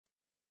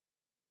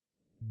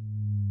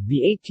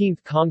The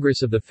 18th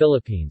Congress of the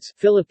Philippines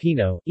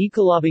Filipino,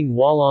 Ikalabing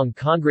Walong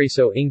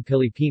Kongreso ng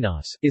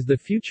Pilipinas, is the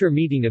future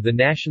meeting of the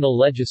National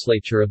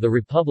Legislature of the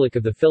Republic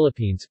of the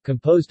Philippines,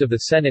 composed of the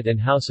Senate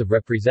and House of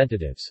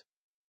Representatives.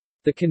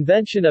 The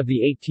convention of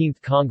the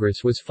 18th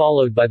Congress was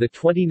followed by the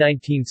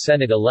 2019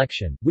 Senate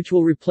election, which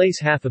will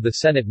replace half of the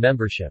Senate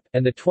membership,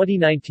 and the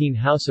 2019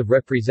 House of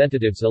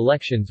Representatives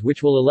elections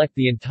which will elect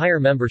the entire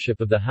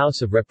membership of the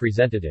House of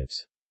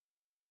Representatives.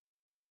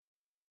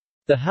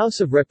 The House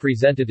of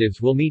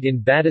Representatives will meet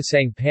in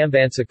Batasang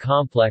Pambansa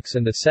Complex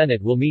and the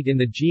Senate will meet in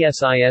the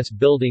GSIS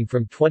building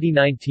from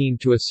 2019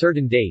 to a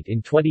certain date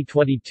in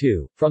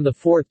 2022. From the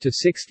 4th to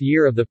 6th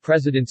year of the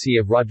presidency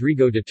of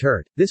Rodrigo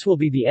Duterte, this will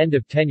be the end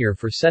of tenure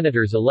for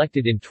senators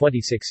elected in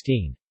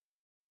 2016.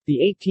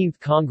 The 18th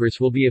Congress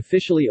will be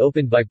officially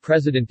opened by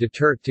President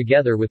Duterte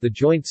together with the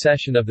joint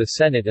session of the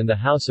Senate and the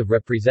House of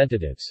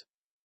Representatives.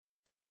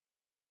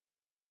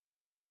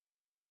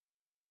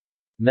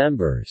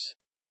 Members.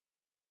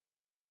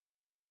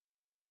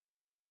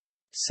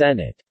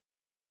 Senate.